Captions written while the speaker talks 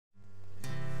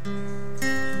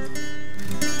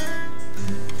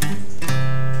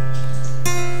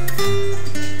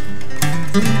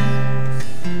There's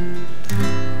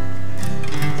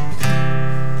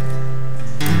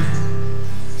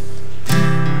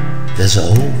a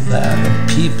whole lot of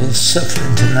people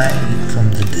suffering tonight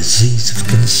from the disease of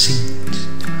conceit.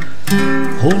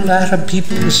 Whole lot of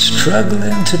people are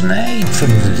struggling tonight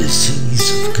from the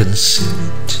disease of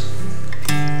conceit.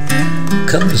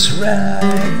 Comes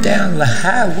right down the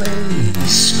highway,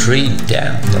 straight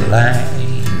down the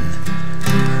line.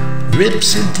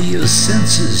 Rips into your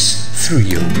senses, through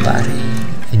your body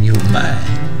and your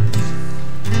mind.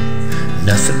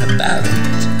 Nothing about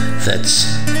it that's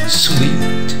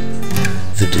sweet.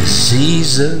 The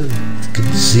disease of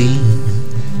conceit.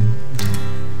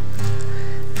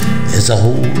 There's a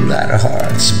whole lot of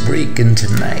hearts breaking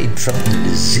tonight from the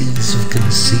disease of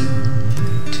conceit.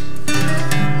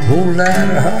 Whole lot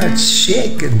of hearts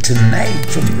shaking tonight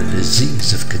from the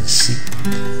disease of conceit.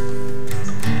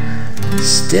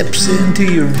 Steps into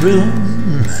your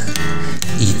room,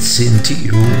 eats into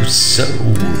your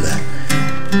soul,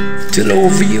 till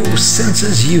over your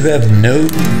senses you have no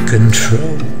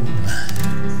control.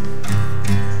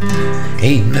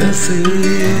 Ain't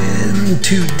nothing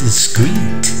too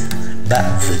discreet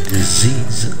about the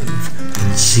disease of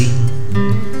conceit.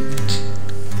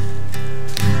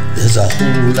 There's a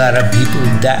whole lot of people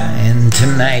dying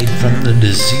tonight from the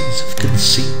disease of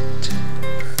conceit.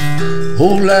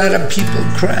 Whole lot of people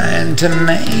crying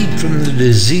tonight from the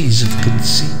disease of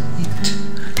conceit.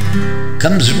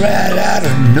 Comes right out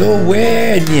of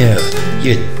nowhere and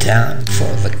you're down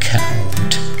for the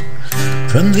count.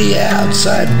 From the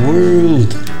outside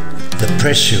world, the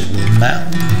pressure will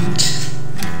mount.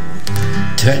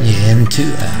 Turn you into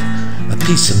a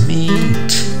piece of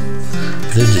meat.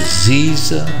 The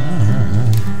disease of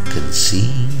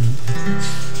conceit.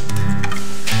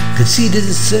 Conceit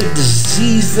is a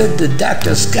disease that the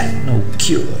doctors got no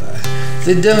cure.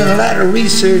 They've done a lot of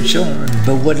research on it,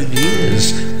 but what it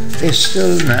is, they're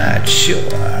still not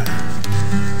sure.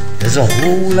 There's a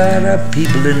whole lot of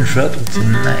people in trouble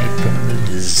tonight from the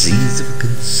disease of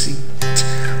conceit.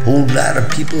 Whole lot of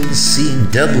people seeing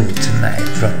double tonight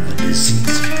from the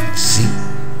disease of conceit.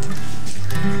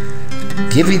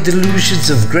 Give you delusions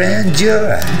of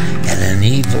grandeur and an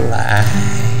evil eye.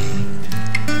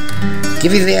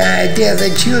 Give you the idea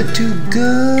that you're too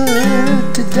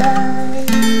good to die.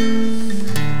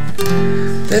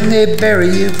 Then they bury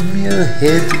you from your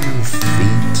head to your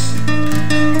feet.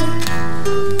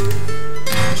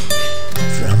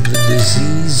 From the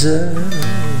disease of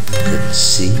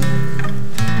conceit.